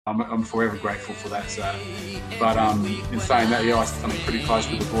I'm forever grateful for that. So, but in saying that, yeah, I'm pretty close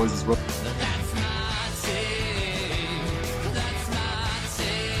with the boys as well.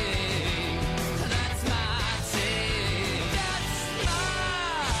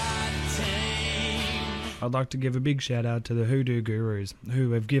 I'd like to give a big shout out to the Hoodoo Gurus,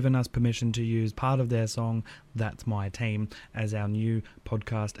 who have given us permission to use part of their song That's My Team as our new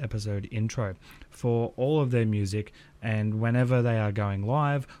podcast episode intro for all of their music. And whenever they are going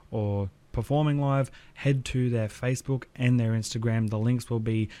live or performing live, head to their Facebook and their Instagram. The links will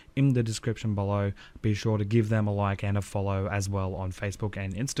be in the description below. Be sure to give them a like and a follow as well on Facebook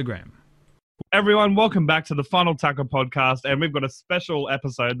and Instagram. Everyone, welcome back to the Final Tackle podcast, and we've got a special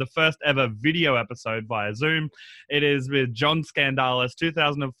episode, the first ever video episode via Zoom. It is with John Skandalis,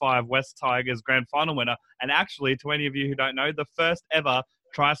 2005 West Tigers grand final winner, and actually, to any of you who don't know, the first ever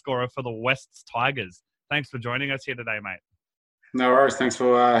try scorer for the West Tigers. Thanks for joining us here today, mate. No worries. Thanks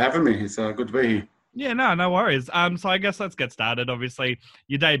for having me. It's good to be here. Yeah, no worries. So I guess let's get started. Obviously,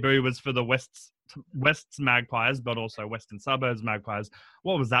 your debut was for the West's Magpies, but also Western Suburbs Magpies.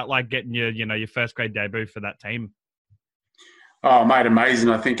 What was that like getting your first grade debut for that team? Oh, mate, amazing.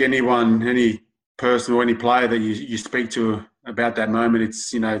 I think any person or any player that you speak to about that moment,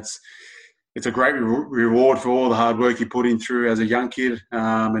 it's a great reward for all the hard work you put in through as a young kid,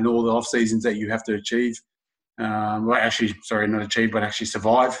 and all the off seasons that you have to achieve. Not achieve, but actually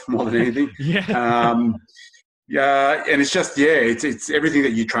survive more than anything. Yeah, and it's just it's everything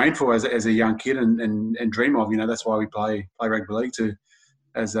that you train for as a young kid and dream of. That's why we play rugby league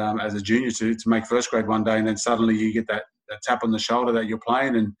as a junior to make first grade one day, and then suddenly you get that tap on the shoulder that you're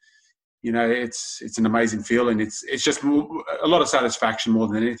playing, and it's an amazing feeling. It's just a lot of satisfaction more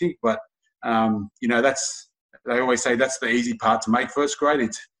than anything. But that's, they always say that's the easy part to make first grade.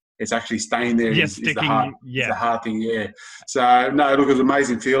 It's actually staying there is the hard thing, yeah. So, no, look, it was an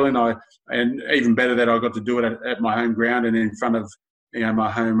amazing feeling. And even better that I got to do it at my home ground and in front of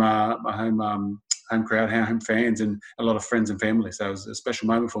my home crowd, home fans, and a lot of friends and family. So it was a special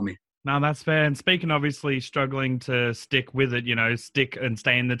moment for me. No, that's fair. And speaking, obviously, struggling to stick with it, stick and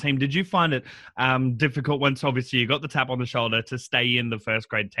stay in the team, did you find it difficult once, obviously, you got the tap on the shoulder to stay in the first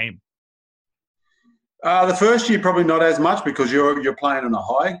grade team? The first year, probably not as much because you're playing on a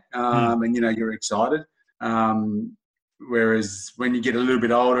high, and you're excited. Whereas when you get a little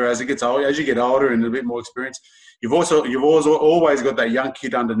bit older, as you get older and a bit more experience, you've always got that young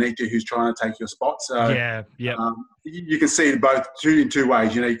kid underneath you who's trying to take your spot. So you can see it in two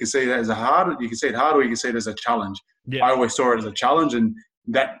ways. You can see it as you can see it hard, or you can see it as a challenge. Yeah. I always saw it as a challenge, and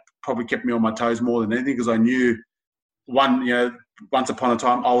that probably kept me on my toes more than anything because I knew once upon a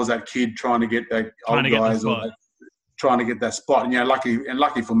time, I was that kid trying to get that old guys trying to get that spot. And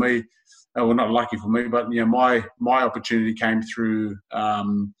lucky for me, well, not lucky for me, but my opportunity came through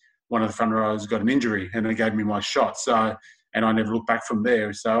one of the front rows got an injury, and they gave me my shot. So, and I never looked back from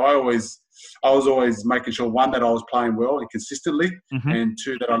there. So I was always making sure, one, that I was playing well and consistently, and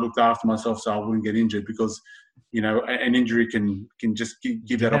two, that I looked after myself so I wouldn't get injured because an injury can just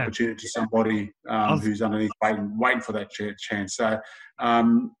give that opportunity to somebody who's underneath waiting for that chance. So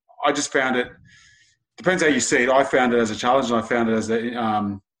I just found it, depends how you see it. I found it as a challenge, and I found it as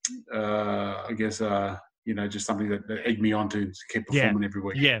just something that egged me on to keep performing every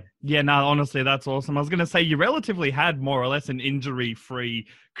week. Yeah, no, honestly, that's awesome. I was going to say, you relatively had more or less an injury-free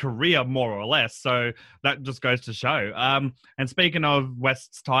career, more or less. So that just goes to show. And speaking of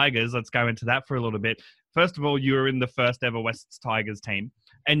West's Tigers, let's go into that for a little bit. First of all, you were in the first ever West's Tigers team,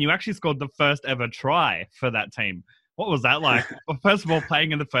 and you actually scored the first ever try for that team. What was that like? Well, first of all,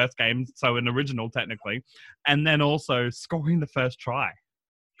 playing in the first game, so an original technically, and then also scoring the first try.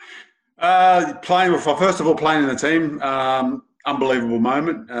 Playing in the team, unbelievable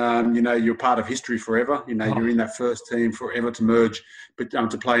moment. You're part of history forever. You're in that first team forever to merge, but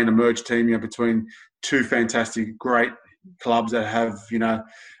to play in a merged team, between two fantastic, great clubs that have,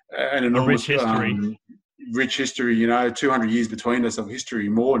 an enormous rich history. 200 years between us of history,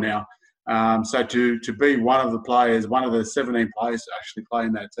 more now. So to be one of the 17 players to actually play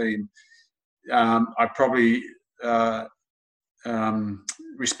in that team, I probably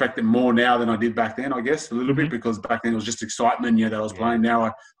respect it more now than I did back then, I guess, a little bit, because back then it was just excitement, that I was playing.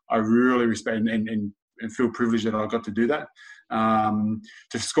 Now I really respect and feel privileged that I got to do that.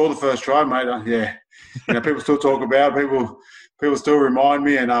 To score the first try, mate, people still talk about it, people still remind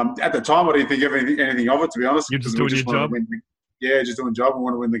me, and at the time I didn't think anything of it, to be honest. You're just doing your job? Just doing a job and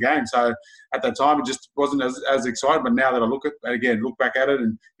want to win the game. So at that time, it just wasn't as exciting. But now that I look back at it,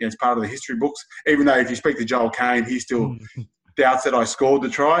 and it's part of the history books. Even though if you speak to Joel Kane, he still doubts that I scored the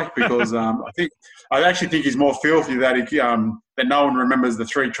try, because I actually think he's more filthy that but no one remembers the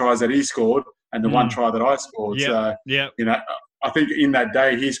 3 tries that he scored and the 1 try that I scored. So, you know, I think in that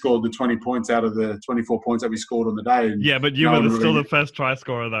day he scored the 20 points out of the 24 points that we scored on the day. And but you were still the first try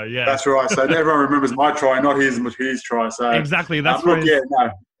scorer, though. Yeah, that's right. So everyone remembers my try, not his try. So exactly. That's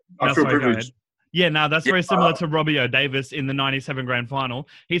I feel privileged. Yeah, no, that's very similar to Robbie O'Davis in the 97 grand final.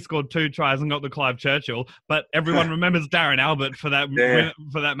 He scored 2 tries and got the Clive Churchill, but everyone remembers Darren Albert for that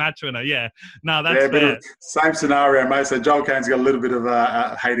match winner. Yeah, no, that's fair. Same scenario, mate. So Joel Kane's got a little bit of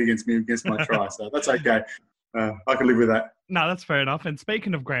hate against me against my try, so that's okay. I can live with that. No, that's fair enough. And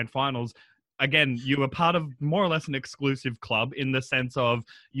speaking of grand finals, again, you were part of more or less an exclusive club in the sense of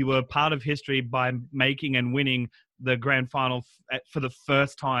you were part of history by making and winning the grand final for the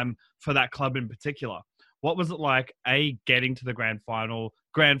first time for that club in particular. What was it like, getting to the grand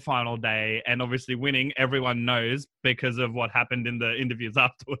final day, and obviously winning, everyone knows because of what happened in the interviews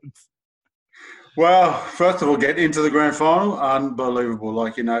afterwards? Well, first of all, get into the grand final, unbelievable.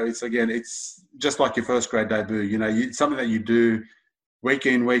 Like, you know, it's just like your first grade debut. You know, something that you do week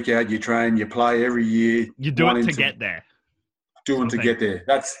in, week out. You train, you play every year. You do it to get there. To get there.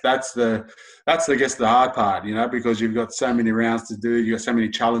 That's I guess the hard part, you know, because you've got so many rounds to do. You've got so many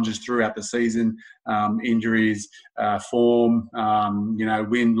challenges throughout the season, injuries, form, you know,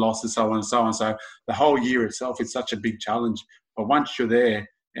 win, losses, so on and so on. So the whole year itself is such a big challenge. But once you're there,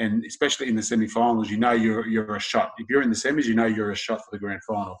 and especially in the semi-finals, you know you're a shot. If you're in the semis, you know you're a shot for the grand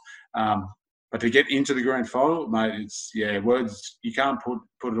final. But to get into the grand final, mate, it's words. You can't put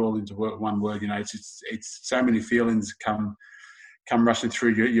it all into one word. You know, it's so many feelings come rushing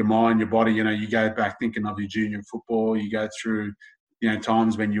through your mind, your body. You know, you go back thinking of your junior football. You go through, you know,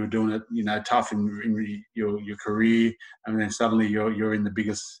 times when you were doing it, you know, tough in your career, and then suddenly you're in the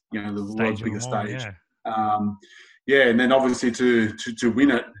biggest, you know, the world's biggest stage. And then obviously to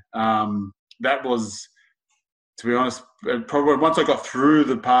win it, that was, to be honest, probably once I got through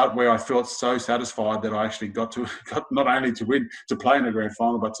the part where I felt so satisfied that I actually got not only to play in a grand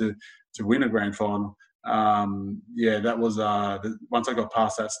final, but to win a grand final. That was once I got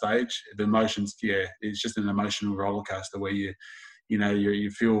past that stage, the emotions, it's just an emotional roller coaster where you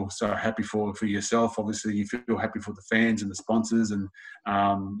feel so happy for yourself. Obviously, you feel happy for the fans and the sponsors, and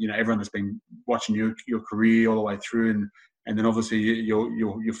you know, everyone that's been watching your career all the way through, and then obviously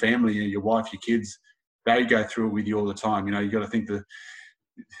your family, your wife, your kids, they go through it with you all the time. You know, you got to think that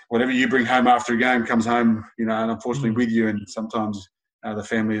whatever you bring home after a game comes home, you know, and unfortunately with you, and sometimes the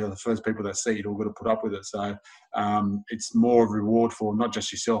family are the first people that see it, all got to put up with it. So it's more of a reward for not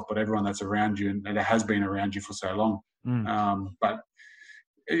just yourself, but everyone that's around you and that has been around you for so long.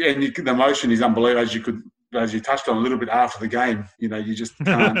 The emotion is unbelievable, as you touched on a little bit after the game. You know, you just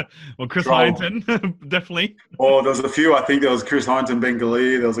can't. Well, Chris Hyington, definitely. Well, there was a few. I think there was Chris Hyington, Ben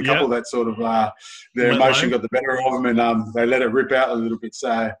Galea. There was a couple that sort of their emotion got the better of them, and they let it rip out a little bit.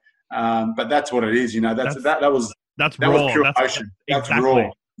 So, but that's what it is. You know, that was raw. Was pure emotion. That's exactly.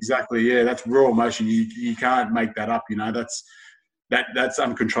 Raw. Exactly. Yeah, that's raw emotion. You can't make that up. You know, that's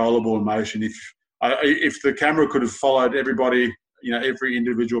uncontrollable emotion. If the camera could have followed everybody, you know, every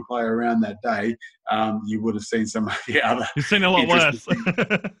individual player around that day, you would have seen some other. You've seen a lot worse.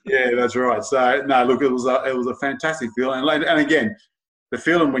 Yeah, that's right. So no, look, it was a fantastic feeling, and again, the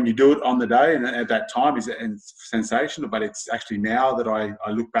feeling when you do it on the day and at that time is sensational. But it's actually now that I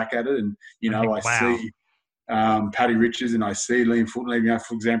look back at it, and you know, I see Paddy Richards and I see Liam Footney. You know,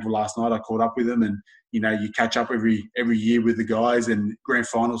 for example, last night I caught up with them, and you know, you catch up every year with the guys, and grand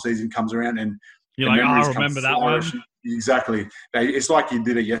final season comes around, and you're like, I remember that one. Exactly. It's like you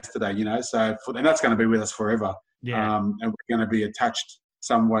did it yesterday, you know. So, and that's going to be with us forever. Yeah. And we're going to be attached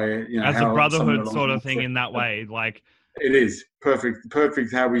some way, you know, as a brotherhood sort of thing in that way. Like, it is perfect.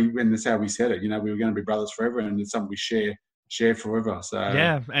 And that's how we said it. You know, we were going to be brothers forever, and it's something we share forever. So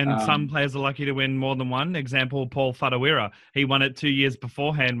yeah, and some players are lucky to win more than one. Example, Paul Whatuira. He won it 2 years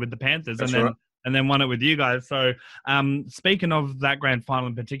beforehand with the Panthers, and then won it with you guys. So speaking of that grand final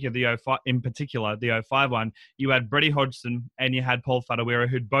in particular, the 05 one, you had Bretty Hodgson and you had Paul Whatuira,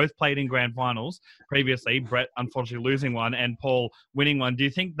 who'd both played in grand finals previously. Brett unfortunately losing one and Paul winning one. Do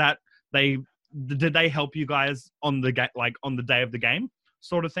you think that did they help you guys on the day of the game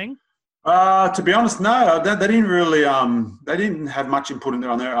sort of thing? To be honest, no. They didn't really. They didn't have much input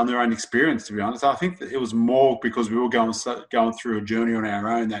on their own experience. To be honest, I think that it was more because we were going through a journey on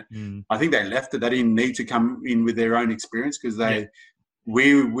our own. That I think they left it. They didn't need to come in with their own experience because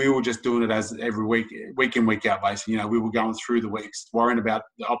we were just doing it as every week in, week out, basically. You know, we were going through the weeks, worrying about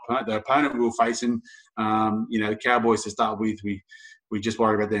the opponent we were facing. You know, Cowboys to start with. We just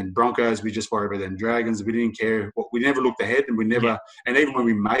worry about them Broncos. We just worry about them Dragons. We didn't care. We never looked ahead, and we never. And even when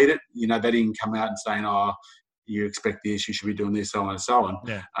we made it, you know, they didn't come out and saying, "Oh, you expect this, you should be doing this, so on and so on.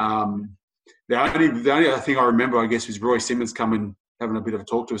 Yeah. The only other thing I remember, I guess, was Roy Simmons coming, having a bit of a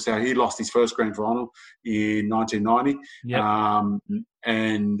talk to us. How he lost his first grand final in 1990,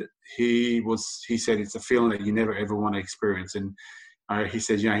 and he said it's a feeling that you never ever want to experience. And he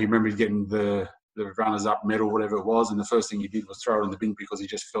said, he remembered getting the runners-up medal, whatever it was, and the first thing he did was throw it in the bin because he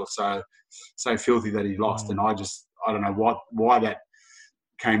just felt so filthy that he lost. And I don't know why that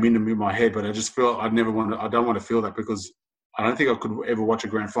came into my head, but I just felt I don't want to feel that, because I don't think I could ever watch a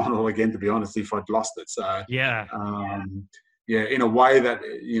grand final again, to be honest, if I'd lost it. So in a way that,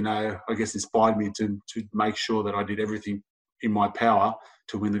 I guess inspired me to make sure that I did everything in my power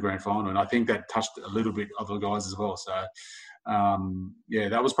to win the grand final. And I think that touched a little bit other guys as well. So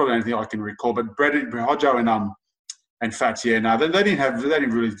that was probably anything I can recall. But Brett, Hodjo and Fats, they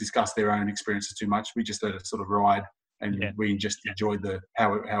didn't really discuss their own experiences too much. We just let it sort of ride, and we just enjoyed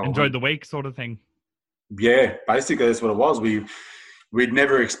how enjoyed the week sort of thing. Yeah, basically that's what it was. We'd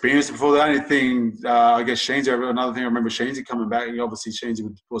never experienced it before. The only thing, I guess, another thing I remember Sheensy coming back. Obviously, Sheensy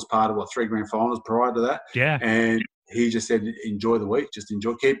was part of 3 grand finals prior to that. Yeah. And he just said, enjoy the week. Just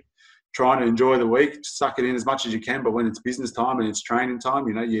keep trying to enjoy the week. Suck it in as much as you can. But when it's business time and it's training time,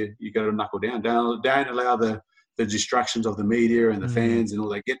 you got to knuckle down. Don't allow the distractions of the media and the fans and all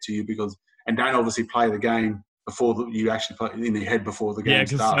that get to you, and don't obviously play the game before you actually play in your head before the game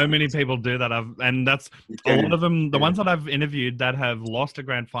starts. Yeah, because so many people do that. And that's a lot of them. The ones that I've interviewed that have lost a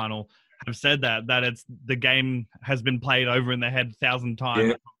grand final have said that it's the game has been played over in their head 1,000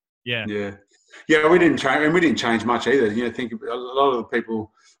 times. Yeah. We didn't change, and we didn't change much either. Think a lot of the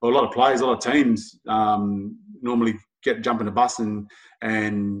people, or a lot of players, a lot of teams normally jump in a bus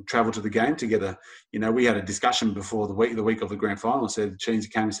and travel to the game together. We had a discussion before the week of the grand final.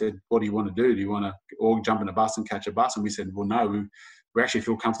 Sheensy came and said, what do you want to do? Do you want to all jump in a bus and catch a bus? And we said, well, no, we actually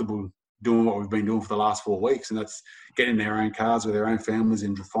feel comfortable doing what we've been doing for the last 4 weeks, and that's getting in our own cars with our own families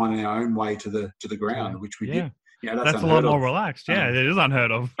and finding our own way to the ground, which we did. That's a lot more relaxed. It is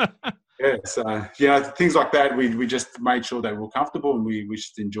unheard of. So things like that, we just made sure that we were comfortable, and we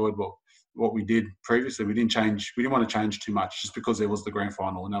just enjoyed what we did previously. We didn't want to change too much, just because there was the grand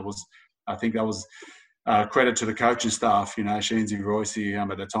final, and I think that was credit to the coaching staff. Sheensy, Royce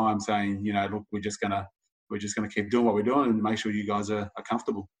at the time saying, look, we're just gonna keep doing what we're doing and make sure you guys are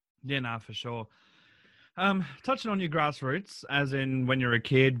comfortable. Yeah, no, for sure. Touching on your grassroots, as in when you're a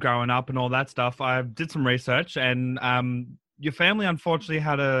kid growing up and all that stuff, I did some research, and your family unfortunately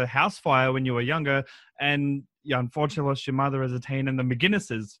had a house fire when you were younger, and you unfortunately lost your mother as a teen, and the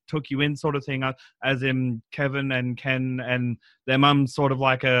McGuinnesses took you in, sort of thing, as in Kevin and Ken and their mum, sort of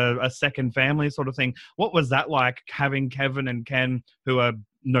like a second family sort of thing. What was that like, having Kevin and Ken, who are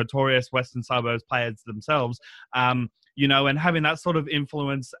notorious Western Suburbs players themselves, and having that sort of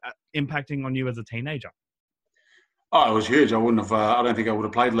influence impacting on you as a teenager? Oh, it was huge. I don't think I would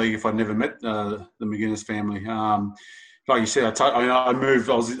have played league if I'd never met the McGuinness family. Like you said, I moved.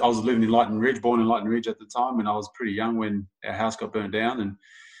 I was living in Lightning Ridge, born in Lightning Ridge at the time, and I was pretty young when our house got burnt down, and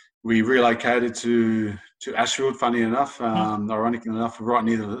we relocated to Ashfield. Funny enough, ironically enough, right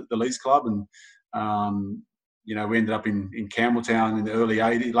near the Leeds Club, and we ended up in Campbelltown in the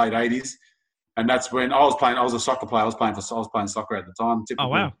late '80s, and that's when I was playing. I was a soccer player. I was playing soccer at the time.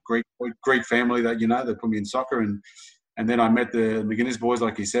 Typical Greek family that they put me in soccer, and then I met the McGuinness boys,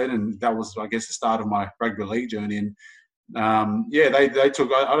 like you said, and that was, I guess, the start of my rugby league journey. And they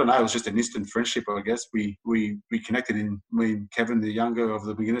took, I don't know, it was just an instant friendship, I guess. We connected me and Kevin, the younger of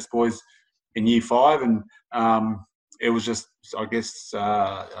the McGuinness boys, in year 5, and it was just, I guess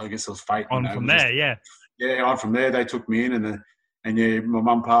it was fate. On from there, they took me in, and my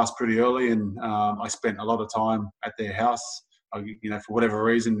mum passed pretty early, and I spent a lot of time at their house. For whatever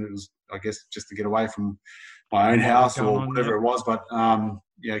reason, it was, I guess, just to get away from my own house or whatever it was. But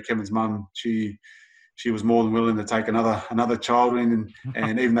Kevin's mum, she was more than willing to take another child in,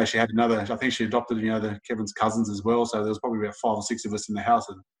 and even though she had I think she adopted Kevin's cousins as well. So there was probably about 5 or 6 of us in the house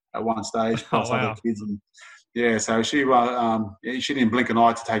at one stage, plus other kids. And so she didn't blink an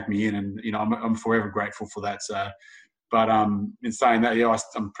eye to take me in, and I'm forever grateful for that. So, but in saying that,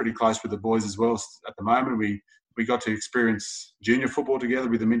 I'm pretty close with the boys as well at the moment. We got to experience junior football together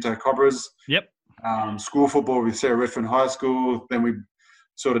with the Minto Cobras. Yep. School football with Sarah Redfern High School. Then we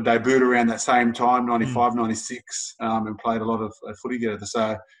sort of debuted around that same time, 95, 96, and played a lot of footy together.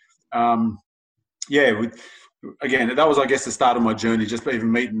 So, again, that was, I guess, the start of my journey, just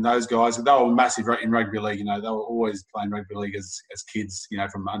even meeting those guys. They were massive in rugby league. They were always playing rugby league as kids,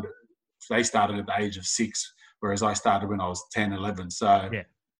 from under. They started at the age of 6, whereas I started when I was 10, 11. So,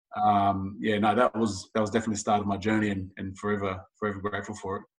 that was definitely the start of my journey, and forever grateful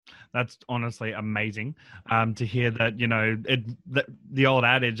for it. That's honestly amazing to hear that, the old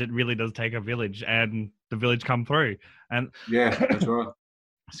adage, it really does take a village, and the village come through. And yeah, that's right.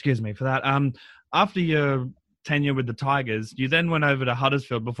 excuse me for that. After your tenure with the Tigers, you then went over to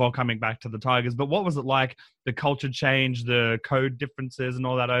Huddersfield before coming back to the Tigers. But what was it like, the culture change, the code differences and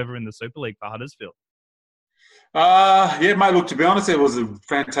all that over in the Super League for Huddersfield? Yeah, mate, look, to be honest, it was a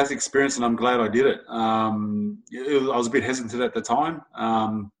fantastic experience and I'm glad I did it. I was a bit hesitant at the time.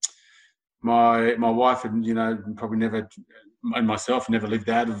 My wife and, probably never, and myself never lived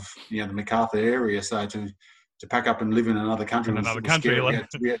out of, the Macarthur area. So to pack up and live in another country was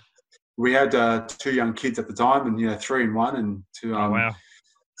scary. We had 2 young kids at the time, and 3 and 1, and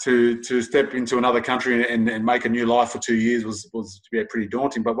to step into another country and make a new life for 2 years was pretty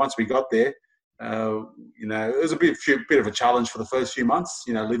daunting. But once we got there, it was a bit of a challenge for the first few months.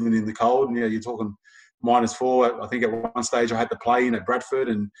 Living in the cold, and you're talking -4. I think at one stage I had to play in at Bradford,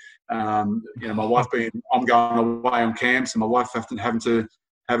 and my wife I'm going away on camps, and my wife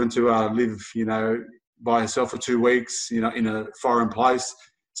having to live by herself for 2 weeks, in a foreign place.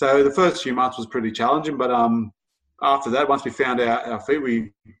 So the first few months was pretty challenging, but after that, once we found our feet,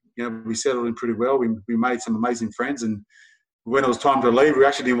 we settled in pretty well. We made some amazing friends, and when it was time to leave, we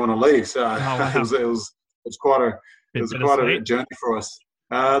actually didn't want to leave. So wow. it was quite a journey for us.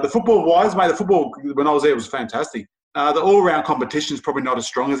 The football-wise, mate, when I was there was fantastic. The all-round competition is probably not as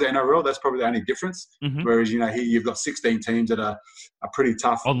strong as the NRL. That's probably the only difference. Mm-hmm. Whereas, here you've got 16 teams that are pretty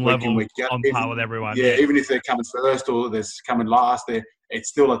tough. On level, on par with everyone. Yeah, even if they're coming first or they're coming last, it's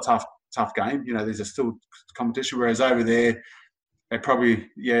still a tough game. There's still competition. Whereas over there, they probably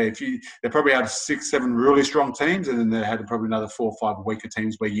had 6-7 really strong teams, and then they had probably another 4 or 5 weaker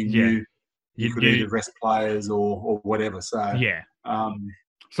teams where you knew you could either rest players or whatever. So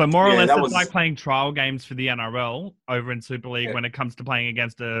So more or less, it's like playing trial games for the NRL over in Super League when it comes to playing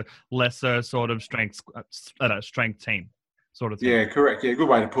against a lesser sort of strength team, sort of thing. Yeah, correct. Yeah, good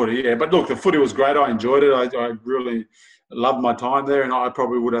way to put it. Yeah, but look, the footy was great. I enjoyed it. I really loved my time there, and I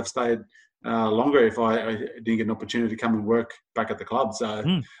probably would have stayed longer if I didn't get an opportunity to come and work back at the club.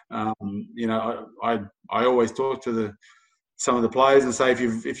 So, I always talk to some of the players and say,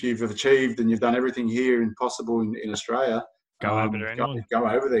 if you've achieved and you've done everything here and possible in Australia, go over there,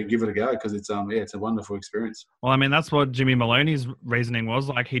 give it a go, because it's a wonderful experience. Well, I mean, that's what Jimmy Maloney's reasoning was.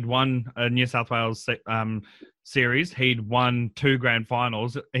 Like, he'd won a New South Wales series, he'd won 2 grand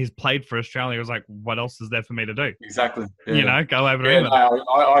finals, he's played for Australia. He was like, what else is there for me to do? Exactly. Yeah. Go over to England.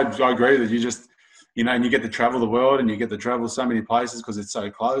 I agree that you just, and you get to travel the world, and you get to travel so many places because it's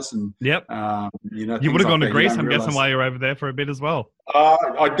so close. And yep. You would have gone to Greece, I'm guessing, while you're over there for a bit as well.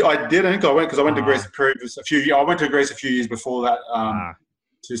 I didn't. I went to Greece I went to Greece a few years before that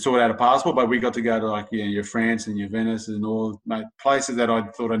to sort out a passport. But we got to go to your France and your Venice and all places that I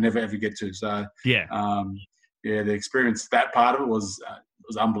thought I'd never ever get to. So the experience, that part of it was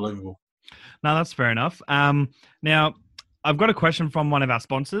unbelievable. No, that's fair enough. Now, I've got a question from one of our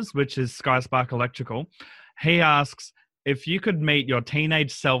sponsors, which is Sky Spark Electrical. He asks, if you could meet your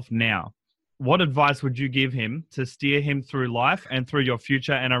teenage self now, what advice would you give him to steer him through life and through your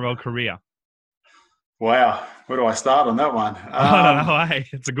future NRL career? Wow. Where do I start on that one? I don't know. Hey,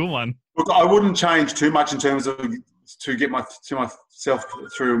 it's a good one. Look, I wouldn't change too much in terms of to get myself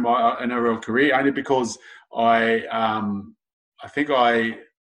through my NRL career, only because I think I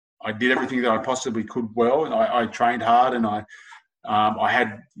did everything that I possibly could well, and I trained hard, and I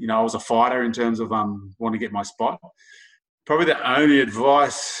had, I was a fighter in terms of wanting to get my spot. Probably the only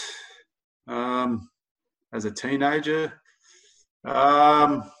advice as a teenager,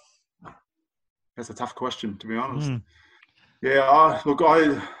 that's a tough question, to be honest. Yeah, I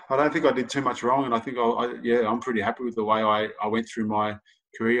don't think I did too much wrong, and I think I'm pretty happy with the way I went through my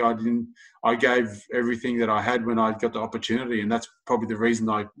career. I gave everything that I had when I got the opportunity, and that's probably the reason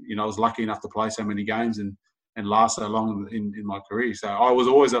I was lucky enough to play so many games and last so long in my career. So I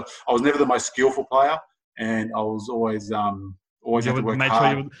was never the most skillful player, and I was always had to work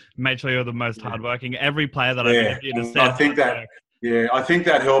hard. Make sure you're the most hardworking. Every player that I've interviewed has said. I think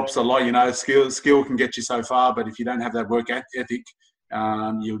that helps a lot. Skill can get you so far, but if you don't have that work ethic,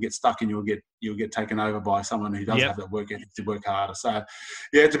 you'll get stuck and you'll get taken over by someone who does have that work ethic to work harder. So,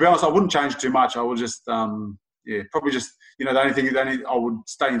 to be honest, I wouldn't change too much. I would just, probably just, I would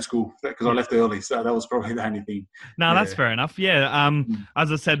stay in school because I left early. So that was probably the only thing. No, that's fair enough. Yeah.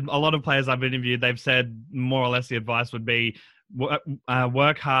 As I said, a lot of players I've interviewed, they've said more or less the advice would be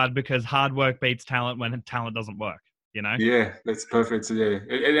work hard, because hard work beats talent when talent doesn't work. Yeah, that's perfect. So, and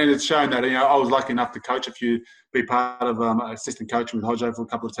it's shown that, I was lucky enough to be part of assistant coaching with Hodjo for a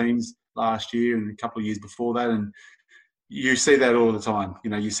couple of teams last year and a couple of years before that. And, you see that all the time.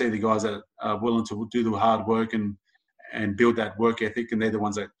 You see the guys that are willing to do the hard work and build that work ethic, and they're the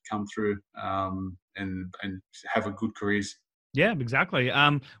ones that come through and have a good careers. Yeah, exactly.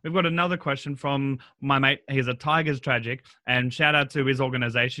 We've got another question from my mate. He's a Tigers tragic, and shout out to his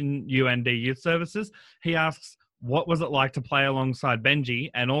organisation, UND Youth Services. He asks, what was it like to play alongside Benji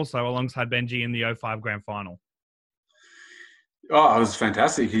and also alongside Benji in the 05 Grand Final? Oh, it was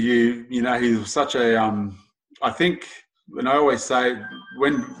fantastic. He was such a, I think, and I always say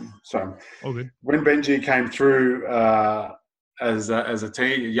when Benji came through as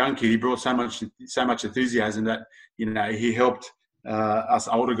a young kid, he brought so much enthusiasm that he helped us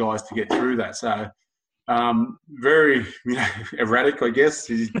older guys to get through that. So very erratic, I guess.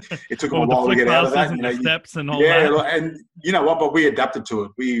 It took him a while to get out of that. Steps and all that. And you know what? But we adapted to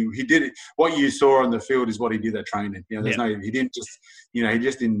it. He did it. What you saw on the field is what he did at training. He didn't just he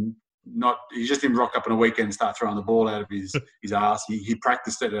just didn't rock up on a weekend and start throwing the ball out of his ass. He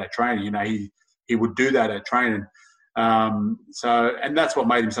practiced it at training. He would do that at training. And that's what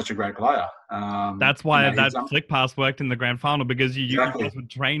made him such a great player. That's why that flick pass worked in the grand final, because you guys would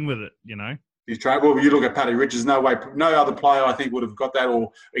train with it. Well, you look at Paddy Richards. No other player I think would have got that or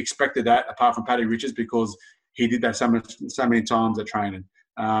expected that apart from Paddy Richards, because he did that so many times at training.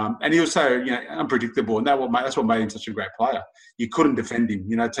 And he was so unpredictable, and that's what made him such a great player. You couldn't defend him.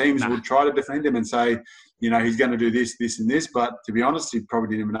 Teams would try to defend him and say, he's going to do this, this, and this. But to be honest, he probably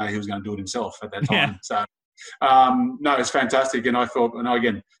didn't even know he was going to do it himself at that time. So. No, it's fantastic, and I thought,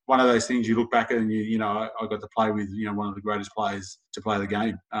 again, one of those things you look back at, and I got to play with one of the greatest players to play the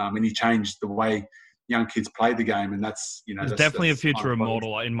game, and he changed the way young kids play the game, and that's it's definitely a future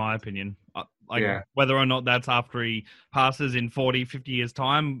immortal, in my opinion. Whether or not that's after he passes in 40, 50 years'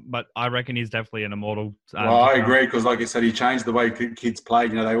 time, but I reckon he's definitely an immortal. I agree, because like I said, he changed the way kids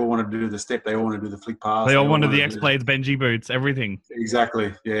played. They all wanted to do the step, they all wanted to do the flick pass. They all wanted the X-Blades, Benji boots, everything.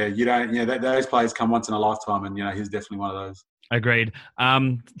 Exactly. Yeah, those players come once in a lifetime, and he's definitely one of those. Agreed.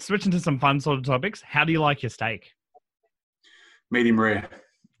 Switching to some fun sort of topics, how do you like your steak? Medium rare.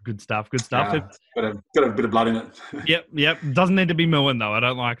 Good stuff. Got a bit of blood in it. Yep. Doesn't need to be mooing, though. I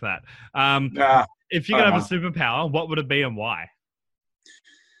don't like that. If you could have a superpower, what would it be and why?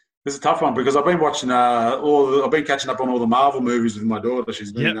 It's a tough one, because I've been watching I've been catching up on all the Marvel movies with my daughter.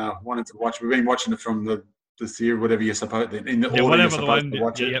 She's been wanting to watch. We've been watching it from the series, whatever you're supposed to, in the order you're supposed to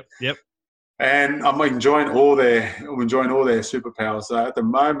watch it. Yep. And I'm enjoying all their superpowers. So at the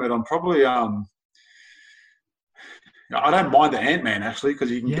moment, I'm probably I don't mind the Ant-Man, actually,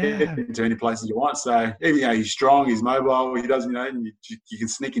 because you can get into any places you want. So, he's strong, he's mobile, he does, and you can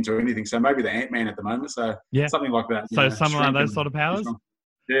sneak into anything. So maybe the Ant-Man at the moment. So something like that. So something like those sort of powers?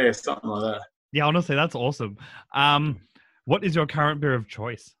 Yeah, something like that. Yeah, honestly, that's awesome. What is your current beer of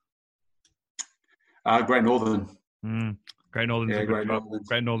choice? Great Northern. Great Northern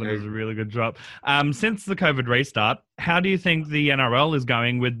is a really good drop. Since the COVID restart, how do you think the NRL is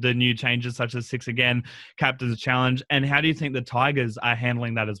going with the new changes such as 6 again, Captain's Challenge, and how do you think the Tigers are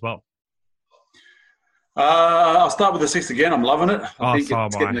handling that as well? I'll start with the 6 again. I'm loving it. I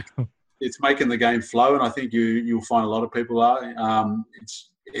think it's making the game flow, and I think you'll find a lot of people are.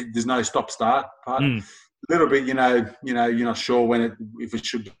 There's no stop-start part. A little bit, you're not sure if it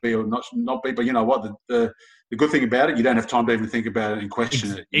should be or not be, but you know what, the good thing about it, you don't have time to even think about it and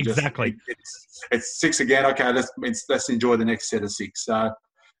question it. Exactly. It's 6 again. Okay, let's enjoy the next set of 6. So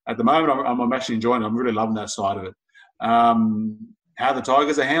at the moment, I'm actually enjoying it. I'm really loving that side of it. How the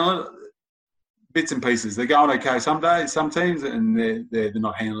Tigers are handling it, bits and pieces. They're going okay some days, some teams, and they're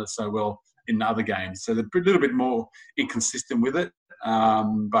not handling it so well in other games. So they're a little bit more inconsistent with it.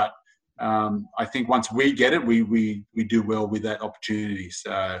 But I think once we get it, we do well with that opportunity.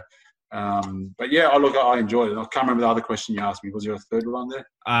 So. But yeah, I enjoyed it. I can't remember the other question you asked me. Was there a third one there?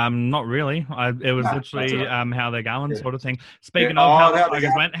 Not really. It was literally how they're going, sort of thing. Speaking of how the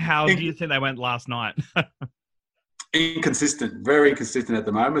Tigers went, how do you think they went last night? Inconsistent, very inconsistent at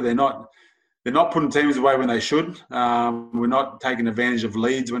the moment. They're not putting teams away when they should. We're not taking advantage of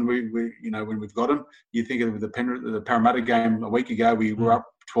leads when when we've got them. You think of the Parramatta game a week ago, we were up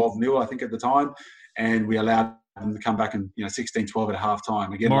 12-0, I think, at the time, and we allowed them to come back and 16-12 at half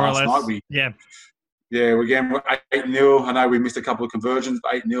time. Again, last night we're 8-0. I know we missed a couple of conversions,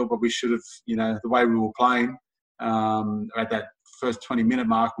 8-0, but we should have, the way we were playing at that first 20-minute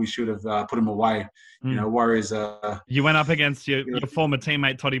mark, we should have put them away. Warriors. You went up against your former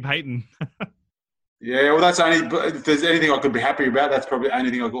teammate Toddy Payton. Yeah, well, that's only. If there's anything I could be happy about, that's probably the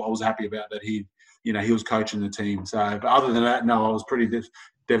only thing I was happy about, that he was coaching the team. So, but other than that, no, I was pretty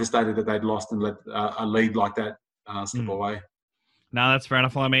devastated that they'd lost and let a lead like that slip away. No, that's fair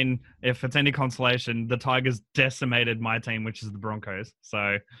enough. Well, I mean, if it's any consolation, the Tigers decimated my team, which is the Broncos.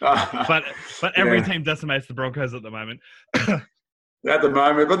 So, but every team decimates the Broncos at the moment. At the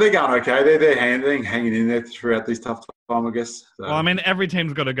moment, but they're going okay. They're hanging in there throughout this tough time, I guess. So. Well, I mean, every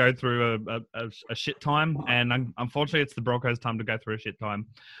team's got to go through a shit time, and unfortunately, it's the Broncos' time to go through a shit time.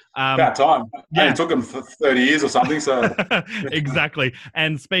 About time. Yeah, it took them 30 years or something. So exactly.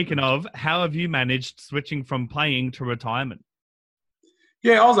 And speaking of, how have you managed switching from playing to retirement?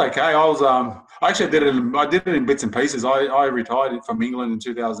 Yeah, I was okay. I actually did it in bits and pieces. I retired from England in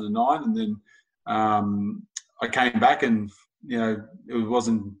 2009, and then I came back, and it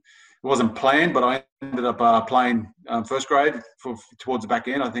wasn't planned, but I ended up playing first grade towards the back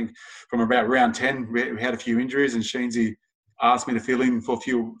end. I think from about round 10, we had a few injuries, and Sheensy asked me to fill in for a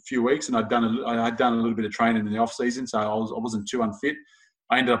few weeks, and I'd done a little bit of training in the off season, so I wasn't too unfit.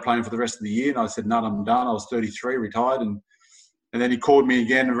 I ended up playing for the rest of the year, and I said, "No, I'm done." I was 33, retired, and then he called me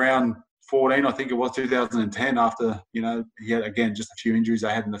again around 14, I think it was 2010, after, he had, again, just a few injuries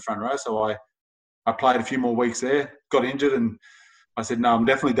I had in the front row. So I played a few more weeks there, got injured, and I said, no, I'm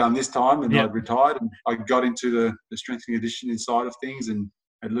definitely done this time. And I retired, and I got into the strength and conditioning side of things, and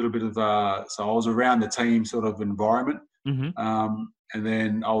a little bit of, so I was around the team sort of environment. Mm-hmm. And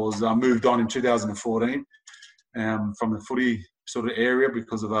then I was moved on in 2014 from the footy sort of area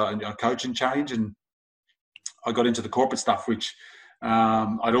because of a coaching change, and I got into the corporate stuff, which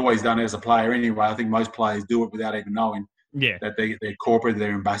I'd always done as a player anyway. I think most players do it without even knowing that they're corporate,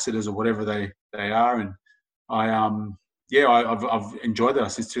 they're ambassadors or whatever they are. And I've enjoyed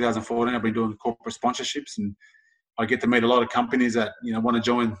that since 2014. I've been doing corporate sponsorships, and I get to meet a lot of companies that want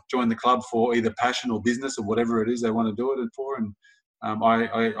to join the club for either passion or business or whatever it is they want to do it for. And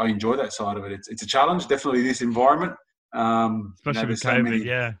I enjoy that side of it. It's a challenge, definitely, this environment. Especially with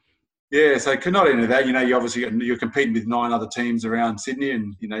COVID, Yeah, so not into that. You obviously you're competing with 9 other teams around Sydney,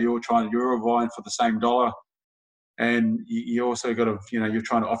 and you're vying for the same dollar, and you also got to you're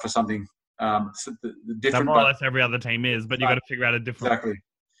trying to offer something different. That more or less every other team is, but you got to figure out a different. Exactly.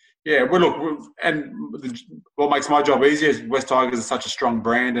 Yeah. Well, look, and what makes my job easier is West Tigers is such a strong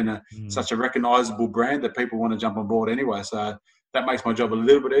brand and such a recognisable brand that people want to jump on board anyway. So that makes my job a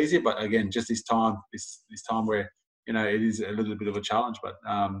little bit easier. But again, just this time where it is a little bit of a challenge, but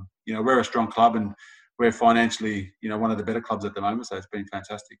we're a strong club, and we're financially, one of the better clubs at the moment. So it's been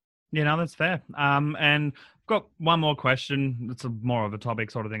fantastic. Yeah, no, that's fair. And I've got one more question. It's more of a topic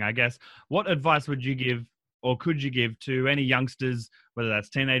sort of thing, I guess. What advice would you give, or could you give, to any youngsters, whether that's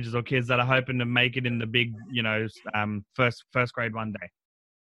teenagers or kids, that are hoping to make it in the big, first grade one day?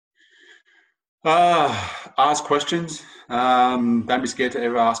 Ask questions. Don't be scared to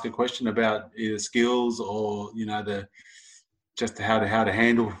ever ask a question about either skills or just how to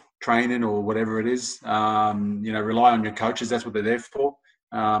handle training or whatever it is. Rely on your coaches. That's what they're there for.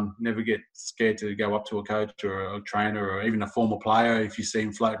 Never get scared to go up to a coach or a trainer or even a former player if you see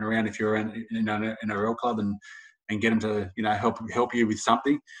him floating around, if you're in a real club, and get him to help you with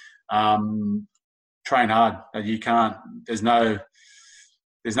something. Train hard. You can't. There's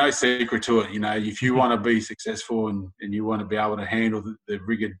no secret to it. If you want to be successful and you want to be able to handle the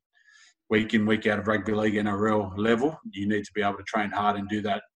rigid week in, week out of rugby league in a real level, you need to be able to train hard and do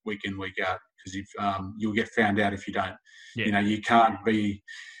that week in, week out, because you'll get found out if you don't. Yeah. You can't be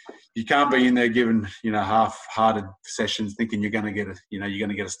in there giving half-hearted sessions thinking you're going to get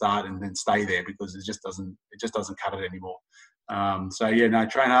a start and then stay there, because it just doesn't cut it anymore.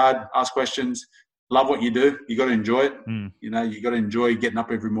 Train hard, ask questions. Love what you do. You got to enjoy it. You got to enjoy getting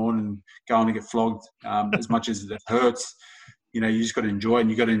up every morning and going to get flogged. As much as it hurts, you just got to enjoy it, and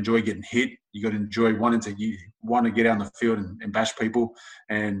you got to enjoy getting hit. You got to enjoy wanting to get out on the field and bash people.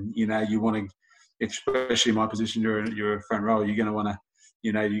 And you want to, especially in my position, you're a front row. You're going to want to,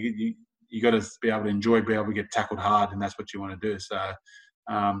 you got to be able to get tackled hard, and that's what you want to do. So,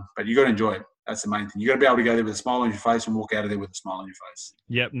 but you got to enjoy it. That's the main thing. You got to be able to go there with a smile on your face and walk out of there with a smile on your face.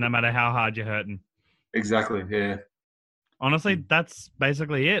 Yep, no matter how hard you're hurting. Exactly. Yeah. Honestly, that's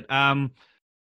basically it.